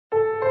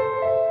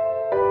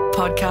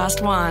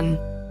Podcast One.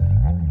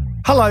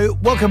 Hello,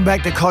 welcome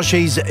back to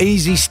Kochie's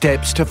Easy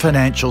Steps to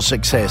Financial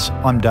Success.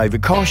 I'm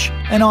David Koch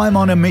and I'm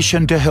on a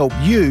mission to help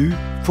you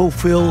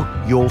fulfill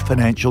your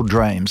financial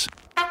dreams.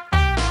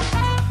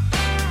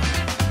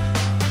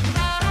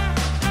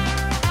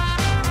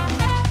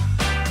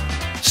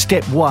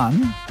 Step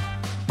one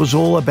was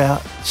all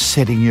about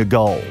setting your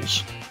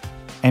goals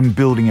and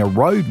building a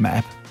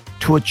roadmap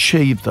to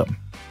achieve them.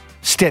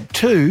 Step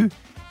two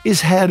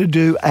is how to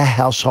do a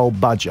household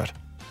budget,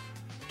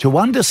 to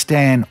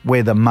understand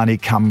where the money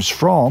comes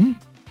from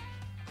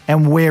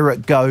and where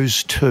it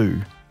goes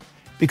to.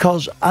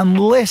 Because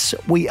unless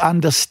we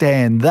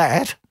understand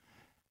that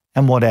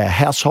and what our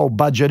household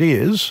budget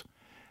is,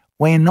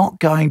 we're not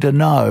going to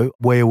know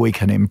where we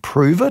can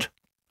improve it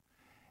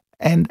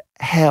and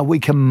how we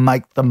can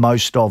make the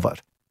most of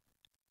it.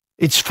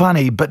 It's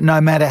funny, but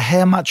no matter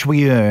how much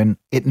we earn,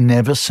 it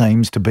never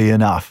seems to be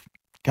enough.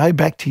 Go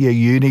back to your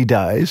uni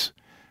days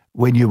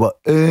when you were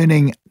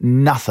earning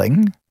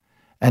nothing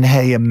and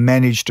how you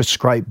managed to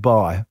scrape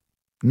by.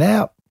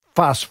 Now,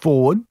 fast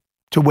forward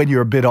to when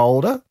you're a bit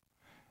older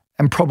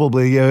and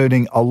probably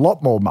earning a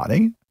lot more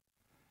money,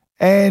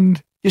 and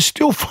you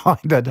still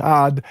find it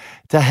hard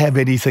to have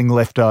anything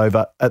left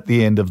over at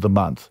the end of the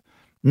month.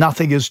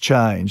 Nothing has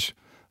changed.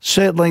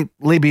 Certainly,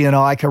 Libby and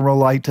I can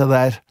relate to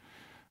that.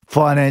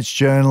 Finance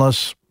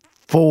journalists,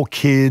 4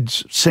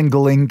 kids,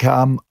 single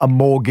income, a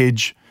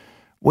mortgage.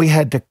 We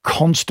had to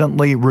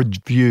constantly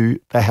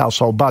review the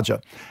household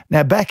budget.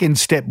 Now, back in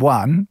step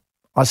one,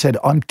 I said,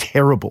 I'm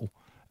terrible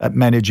at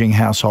managing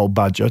household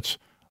budgets.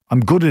 I'm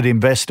good at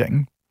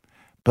investing,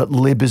 but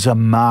Lib is a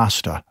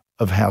master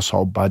of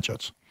household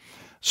budgets.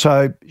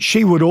 So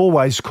she would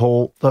always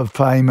call the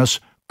famous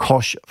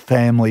Koch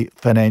family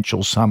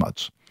financial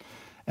summits.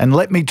 And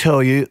let me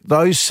tell you,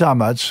 those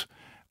summits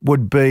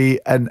would be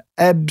an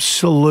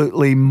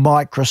absolutely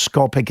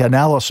microscopic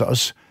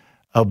analysis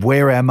of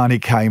where our money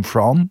came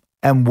from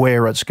and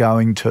where it's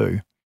going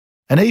to.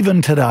 And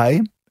even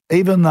today,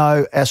 even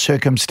though our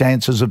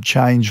circumstances have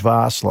changed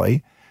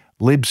vastly,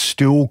 Lib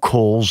still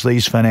calls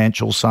these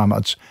financial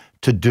summits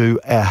to do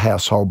our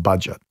household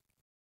budget.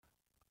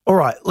 All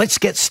right, let's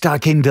get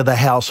stuck into the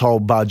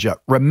household budget.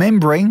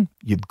 Remembering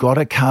you've got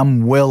to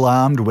come well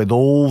armed with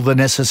all the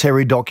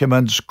necessary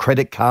documents,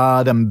 credit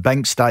card and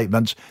bank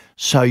statements,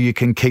 so you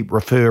can keep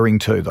referring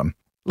to them.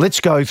 Let's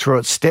go through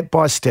it step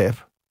by step,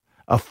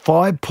 a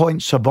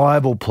 5-point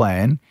survival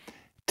plan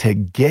to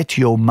get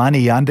your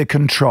money under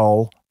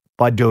control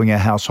by doing a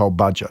household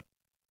budget.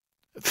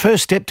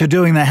 First step to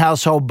doing the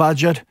household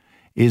budget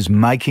is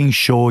making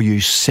sure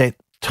you set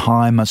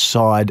time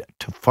aside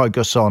to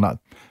focus on it.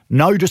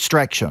 No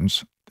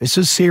distractions. This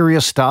is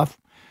serious stuff.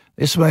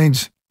 This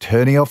means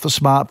turning off the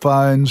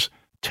smartphones,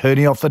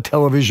 turning off the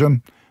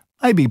television,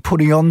 maybe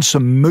putting on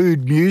some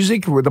mood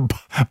music with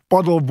a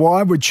bottle of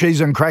wine with cheese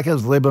and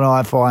crackers. Lib and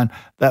I find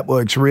that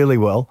works really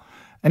well.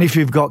 And if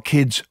you've got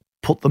kids,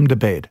 put them to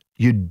bed.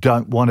 You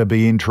don't want to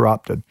be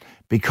interrupted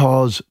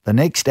because the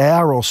next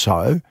hour or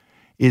so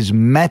is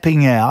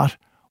mapping out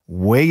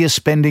where you're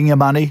spending your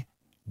money,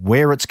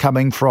 where it's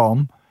coming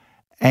from,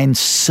 and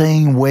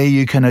seeing where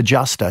you can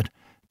adjust it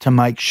to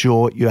make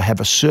sure you have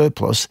a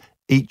surplus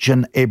each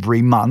and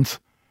every month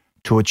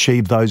to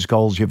achieve those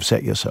goals you've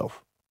set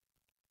yourself.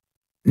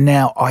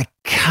 Now, I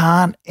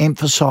can't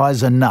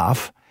emphasize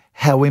enough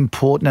how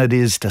important it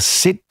is to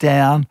sit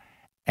down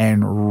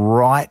and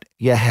write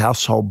your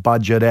household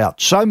budget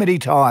out. So many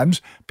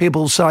times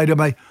people say to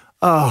me,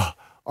 I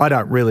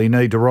don't really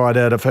need to write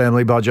out a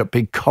family budget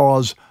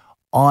because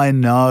I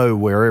know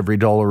where every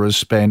dollar is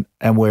spent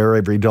and where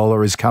every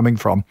dollar is coming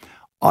from.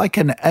 I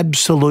can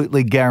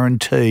absolutely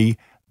guarantee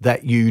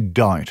that you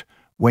don't.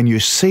 When you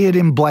see it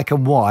in black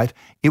and white,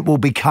 it will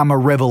become a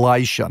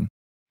revelation.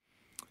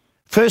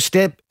 First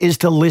step is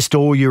to list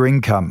all your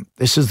income.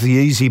 This is the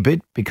easy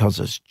bit because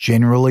it's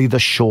generally the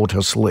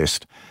shortest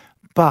list.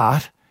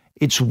 But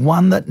it's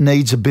one that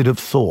needs a bit of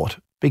thought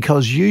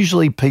because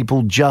usually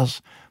people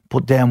just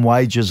put down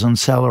wages and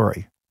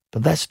salary.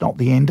 But that's not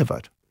the end of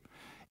it.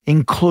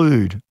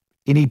 Include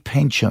any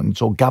pensions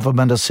or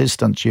government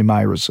assistance you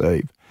may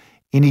receive,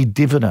 any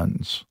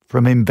dividends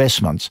from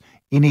investments,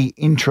 any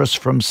interest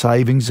from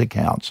savings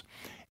accounts,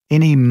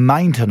 any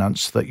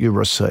maintenance that you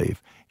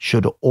receive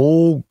should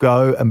all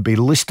go and be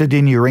listed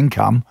in your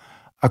income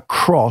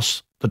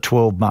across the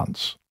 12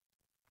 months.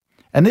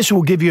 And this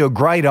will give you a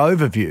great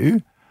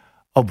overview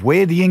of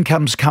where the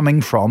income's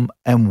coming from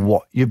and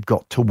what you've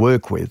got to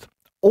work with.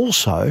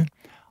 Also,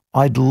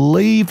 I'd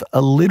leave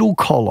a little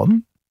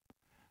column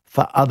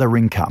for other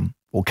income.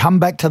 We'll come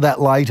back to that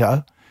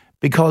later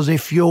because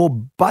if your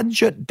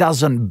budget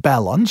doesn't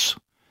balance,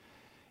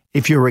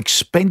 if your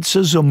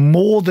expenses are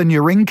more than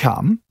your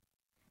income,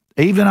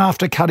 even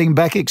after cutting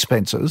back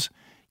expenses,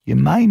 you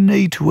may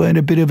need to earn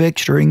a bit of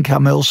extra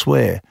income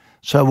elsewhere.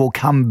 So we'll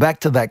come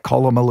back to that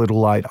column a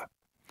little later.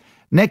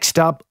 Next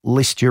up,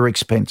 list your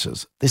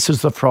expenses. This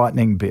is the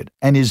frightening bit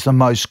and is the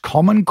most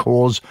common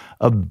cause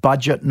of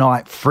budget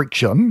night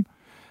friction,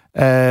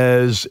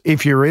 as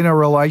if you're in a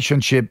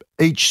relationship,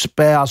 each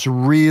spouse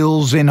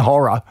reels in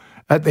horror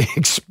at the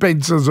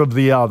expenses of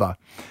the other.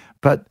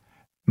 But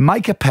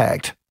make a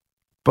pact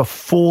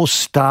before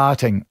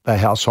starting the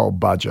household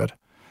budget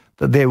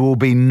that there will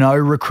be no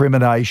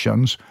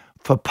recriminations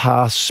for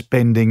past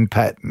spending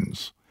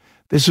patterns.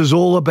 This is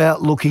all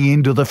about looking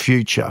into the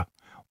future,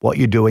 what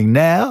you're doing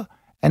now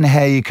and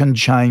how you can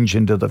change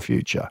into the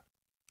future.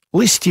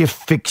 List your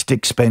fixed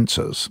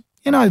expenses.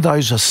 You know,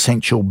 those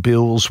essential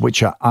bills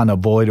which are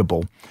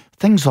unavoidable.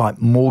 Things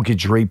like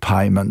mortgage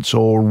repayments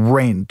or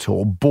rent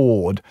or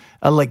board,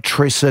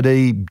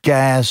 electricity,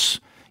 gas,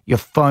 your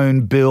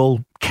phone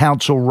bill,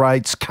 council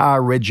rates, car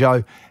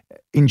rego,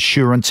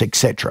 insurance,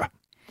 etc.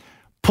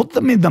 Put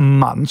them in the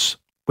months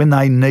when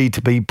they need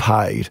to be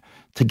paid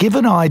to give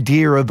an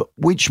idea of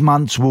which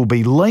months will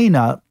be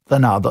leaner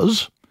than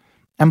others,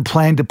 and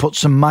plan to put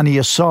some money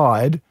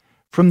aside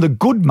from the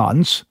good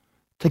months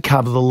to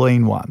cover the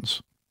lean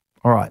ones.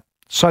 All right,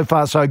 so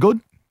far so good?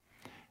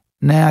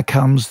 Now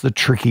comes the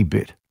tricky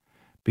bit,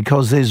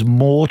 because there's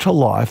more to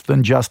life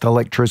than just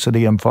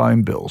electricity and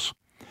phone bills.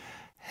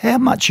 How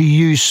much are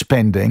you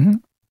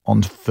spending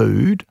on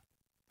food,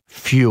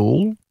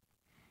 fuel,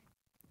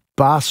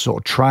 bus or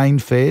train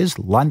fares,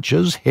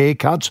 lunches,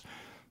 haircuts,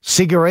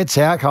 cigarettes,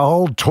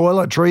 alcohol,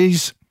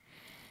 toiletries,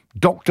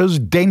 doctors,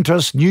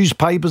 dentists,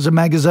 newspapers and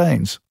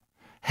magazines?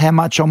 How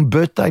much on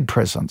birthday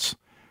presents,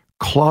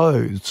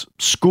 clothes,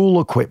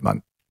 school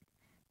equipment,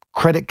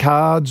 credit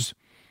cards,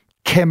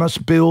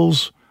 chemist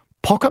bills,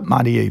 pocket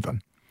money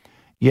even?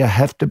 You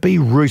have to be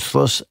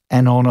ruthless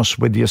and honest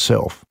with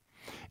yourself.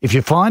 If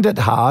you find it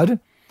hard,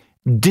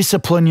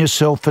 discipline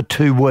yourself for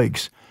 2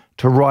 weeks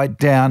to write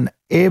down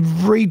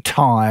every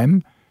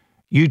time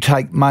you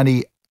take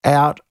money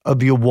out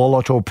of your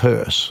wallet or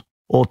purse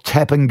or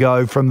tap and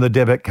go from the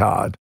debit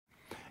card.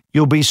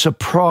 You'll be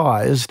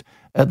surprised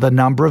at the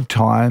number of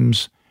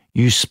times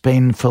you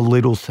spend for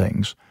little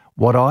things,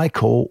 what I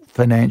call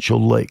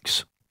financial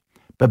leaks.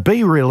 But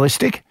be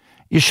realistic.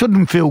 You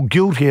shouldn't feel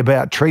guilty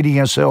about treating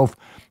yourself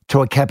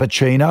to a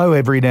cappuccino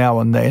every now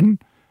and then,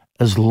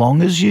 as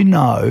long as you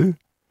know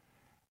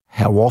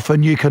how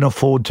often you can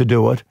afford to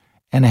do it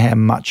and how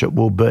much it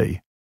will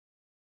be.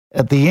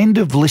 At the end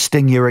of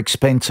listing your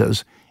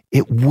expenses,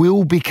 it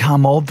will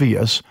become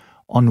obvious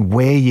on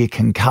where you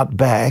can cut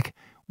back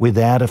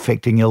without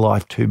affecting your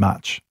life too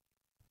much.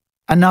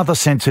 Another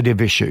sensitive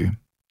issue.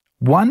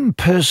 One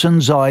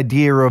person's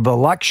idea of a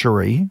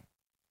luxury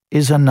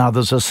is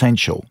another's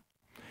essential.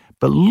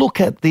 But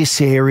look at this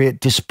area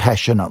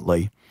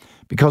dispassionately,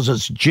 because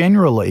it's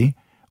generally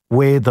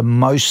where the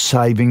most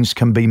savings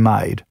can be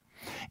made.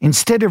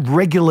 Instead of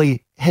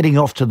regularly heading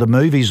off to the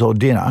movies or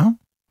dinner,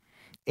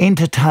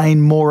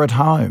 entertain more at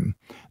home.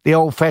 The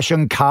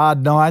old-fashioned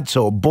card nights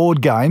or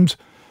board games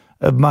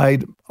have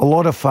made a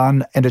lot of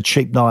fun and a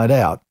cheap night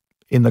out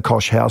in the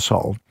Koch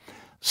household.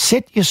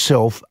 Set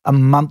yourself a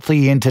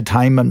monthly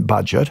entertainment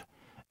budget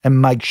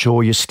and make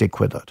sure you stick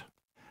with it.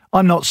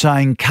 I'm not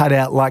saying cut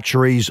out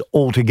luxuries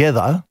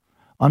altogether.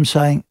 I'm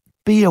saying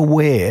be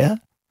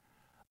aware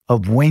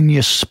of when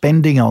you're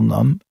spending on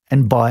them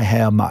and by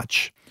how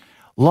much.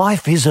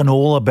 Life isn't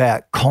all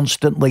about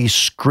constantly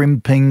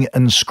scrimping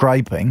and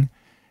scraping.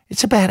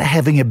 It's about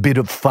having a bit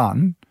of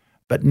fun,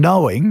 but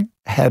knowing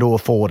how to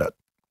afford it.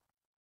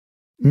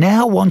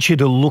 Now I want you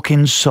to look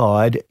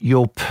inside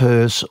your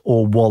purse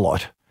or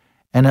wallet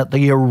and at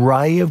the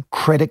array of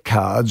credit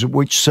cards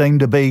which seem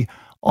to be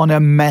on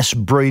a mass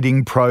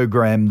breeding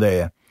program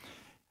there.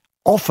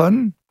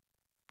 Often,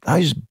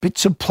 those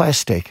bits of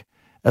plastic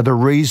are the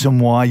reason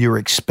why your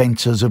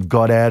expenses have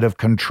got out of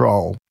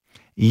control.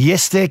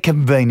 Yes, they're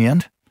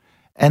convenient,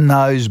 and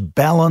those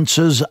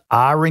balances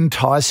are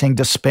enticing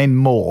to spend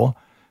more,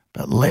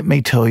 but let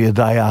me tell you,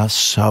 they are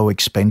so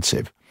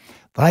expensive.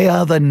 They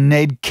are the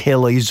Ned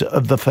Kellys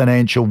of the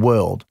financial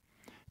world.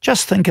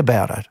 Just think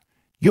about it.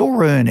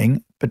 You're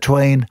earning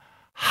between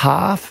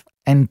 0.5%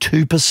 and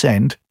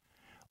 2%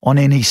 on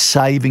any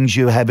savings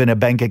you have in a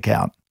bank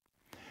account.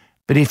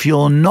 But if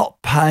you're not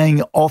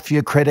paying off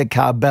your credit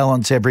card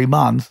balance every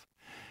month,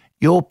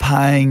 you're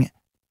paying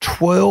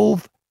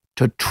 12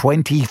 to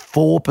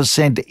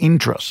 24%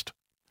 interest.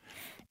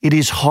 It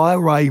is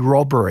highway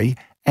robbery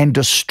and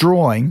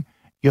destroying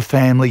your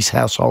family's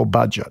household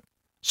budget.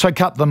 So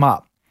cut them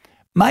up.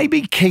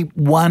 Maybe keep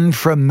one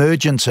for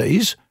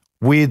emergencies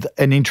with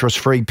an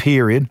interest-free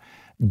period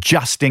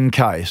just in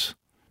case.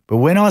 But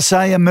when I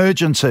say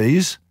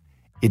emergencies,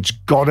 it's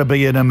got to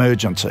be an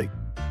emergency.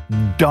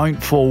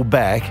 Don't fall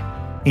back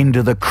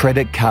into the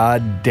credit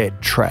card debt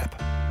trap.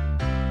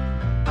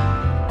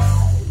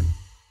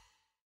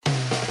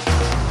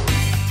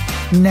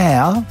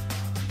 Now,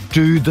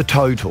 do the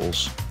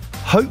totals.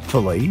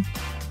 Hopefully,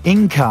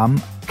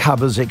 income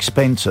covers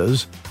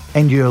expenses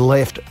and you're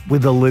left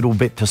with a little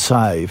bit to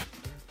save.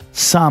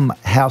 Some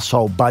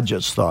household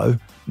budgets, though,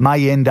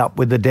 may end up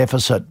with a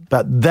deficit,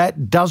 but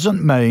that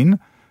doesn't mean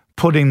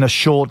putting the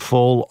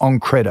shortfall on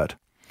credit.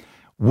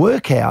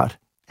 Work out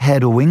how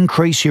to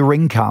increase your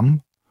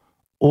income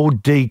or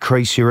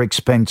decrease your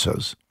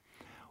expenses.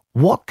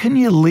 What can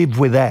you live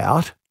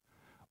without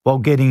while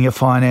getting your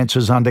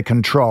finances under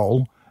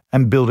control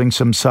and building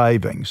some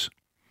savings?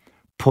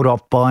 put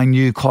off buying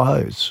new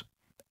clothes,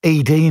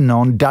 eat in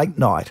on date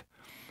night,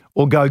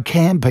 or go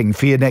camping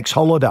for your next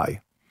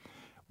holiday.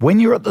 When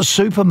you're at the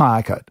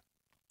supermarket,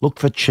 look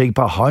for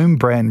cheaper home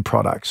brand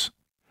products.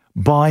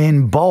 Buy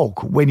in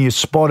bulk when you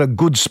spot a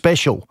good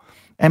special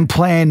and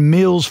plan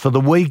meals for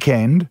the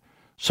weekend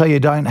so you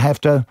don't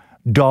have to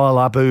dial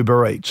up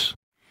Uber Eats.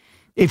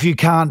 If you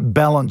can't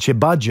balance your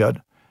budget,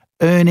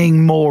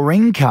 earning more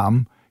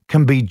income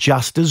can be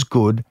just as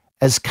good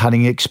as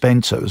cutting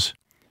expenses.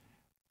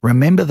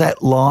 Remember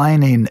that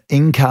line in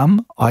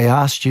income I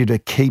asked you to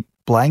keep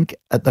blank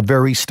at the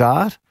very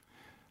start?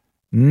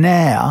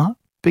 Now,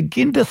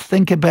 begin to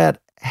think about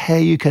how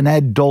you can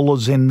add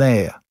dollars in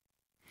there.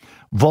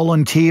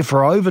 Volunteer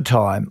for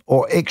overtime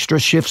or extra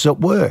shifts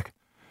at work.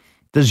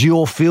 Does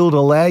your field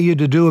allow you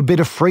to do a bit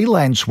of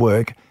freelance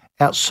work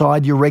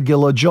outside your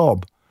regular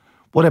job?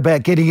 What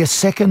about getting a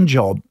second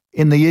job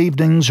in the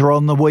evenings or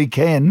on the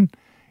weekend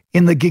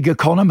in the gig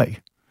economy?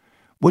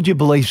 Would you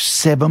believe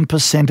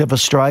 7% of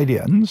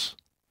Australians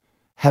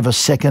have a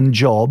second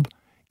job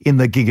in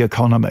the gig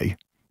economy,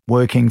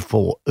 working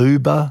for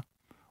Uber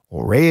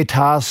or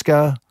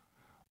Airtasker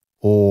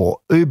or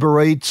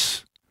Uber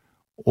Eats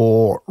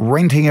or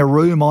renting a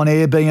room on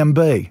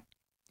Airbnb?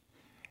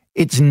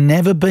 It's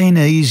never been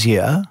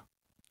easier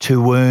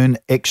to earn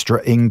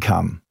extra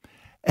income.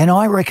 And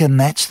I reckon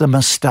that's the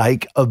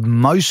mistake of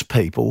most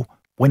people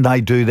when they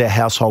do their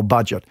household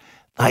budget.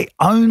 They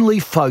only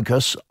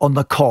focus on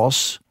the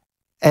costs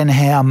and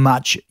how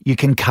much you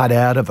can cut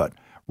out of it,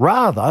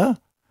 rather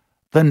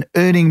than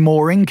earning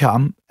more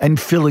income and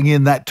filling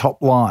in that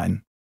top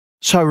line.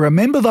 So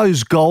remember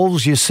those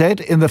goals you set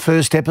in the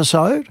first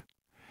episode?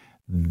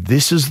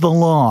 This is the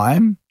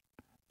line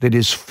that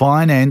is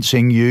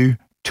financing you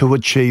to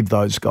achieve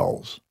those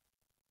goals.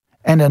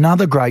 And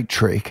another great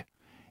trick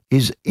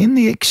is in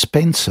the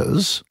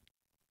expenses,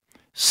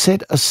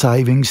 set a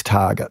savings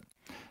target.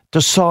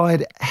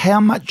 Decide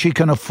how much you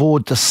can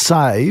afford to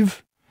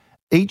save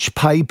each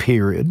pay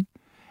period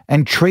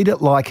and treat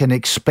it like an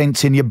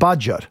expense in your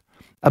budget,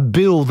 a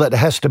bill that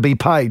has to be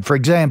paid. For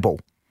example,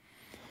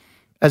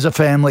 as a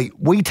family,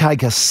 we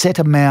take a set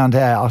amount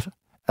out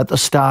at the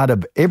start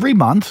of every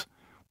month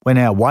when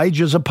our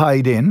wages are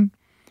paid in,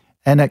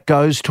 and it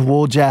goes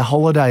towards our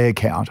holiday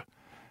account,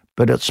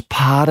 but it's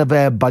part of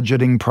our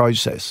budgeting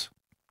process.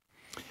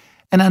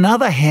 And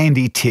another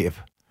handy tip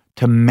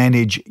to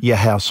manage your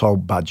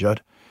household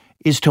budget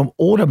is to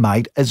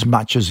automate as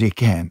much as you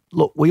can.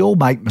 Look, we all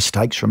make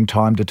mistakes from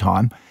time to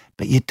time,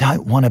 but you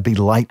don't want to be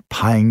late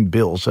paying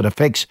bills. It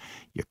affects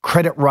your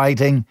credit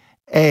rating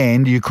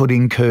and you could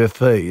incur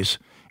fees.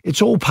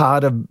 It's all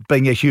part of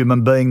being a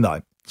human being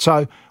though.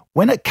 So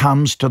when it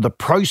comes to the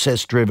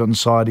process-driven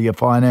side of your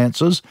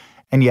finances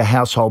and your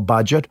household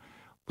budget,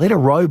 let a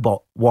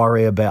robot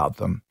worry about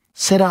them.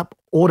 Set up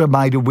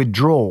automated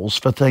withdrawals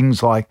for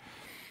things like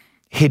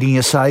hitting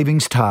a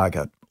savings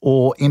target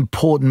or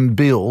important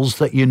bills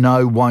that you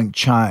know won't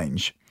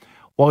change.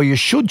 While you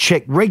should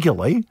check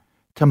regularly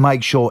to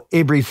make sure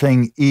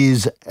everything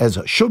is as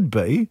it should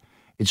be,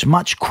 it's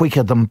much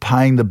quicker than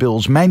paying the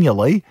bills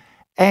manually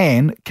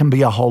and can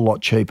be a whole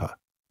lot cheaper.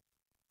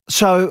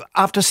 So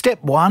after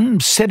step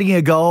 1, setting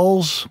your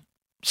goals,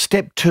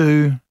 step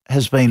 2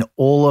 has been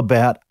all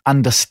about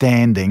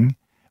understanding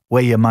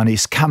where your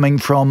money's coming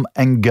from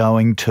and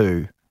going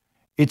to.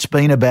 It's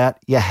been about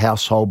your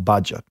household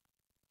budget.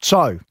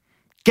 So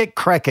get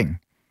cracking.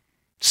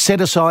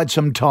 Set aside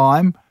some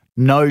time,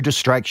 no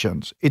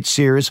distractions. It's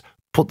serious.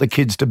 Put the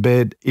kids to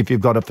bed if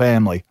you've got a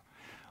family.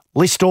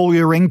 List all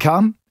your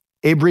income,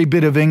 every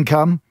bit of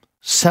income,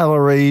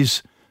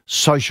 salaries,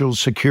 social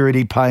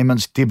security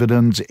payments,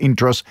 dividends,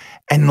 interest,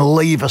 and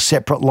leave a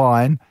separate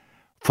line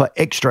for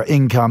extra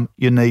income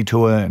you need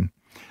to earn.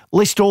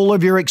 List all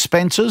of your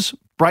expenses,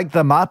 break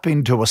them up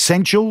into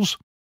essentials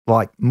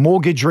like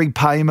mortgage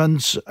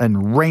repayments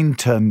and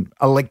rent and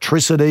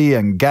electricity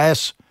and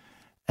gas,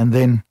 and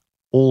then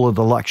all of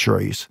the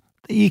luxuries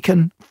that you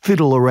can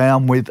fiddle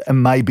around with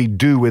and maybe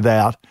do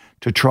without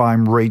to try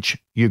and reach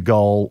your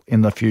goal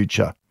in the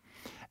future.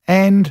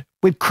 And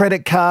with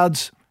credit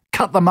cards,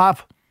 cut them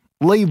up,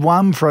 leave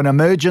one for an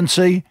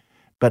emergency,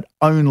 but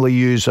only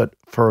use it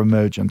for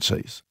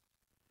emergencies.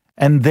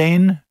 And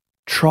then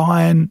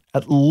try and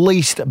at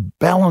least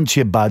balance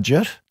your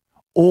budget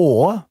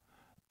or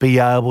be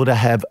able to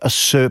have a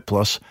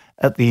surplus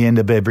at the end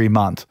of every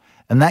month.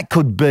 And that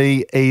could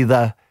be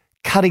either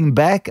cutting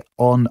back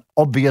on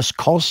obvious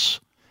costs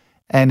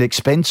and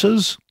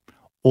expenses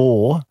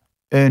or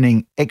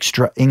earning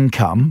extra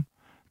income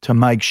to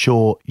make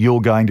sure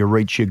you're going to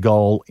reach your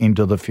goal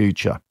into the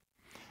future.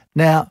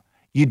 Now,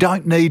 you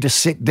don't need to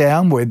sit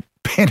down with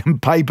pen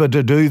and paper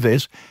to do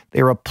this.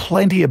 There are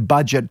plenty of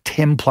budget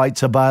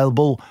templates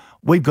available.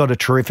 We've got a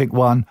terrific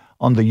one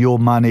on the Your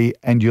Money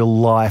and Your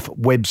Life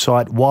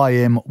website,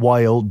 ymyl.com.au,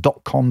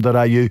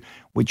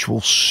 which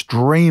will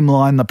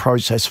streamline the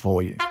process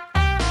for you.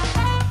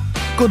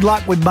 Good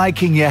luck with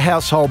making your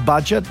household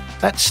budget.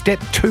 That's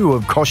step 2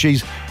 of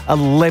Kochie's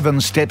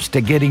 11 steps to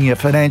getting your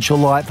financial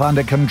life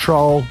under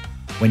control.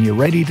 When you're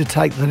ready to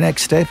take the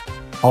next step,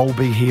 I'll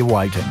be here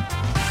waiting.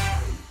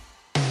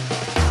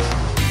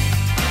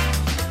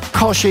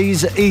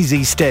 Kochie's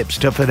Easy Steps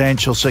to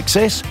Financial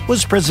Success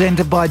was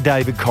presented by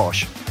David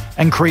Koch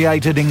and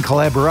created in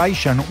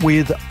collaboration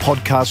with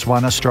Podcast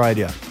One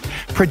Australia.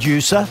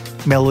 Producer,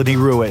 Melanie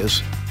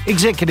Ruiz.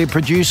 Executive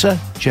producer,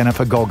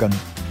 Jennifer Goggin.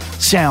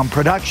 Sound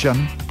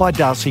production by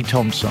Darcy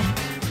Thompson.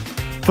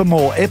 For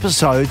more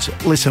episodes,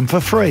 listen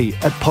for free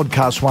at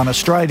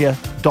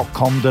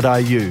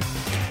podcastoneaustralia.com.au.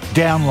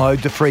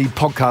 Download the free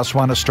Podcast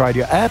One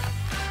Australia app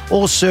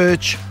or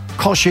search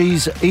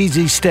Kochie's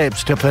Easy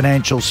Steps to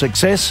Financial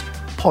Success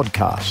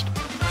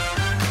podcast.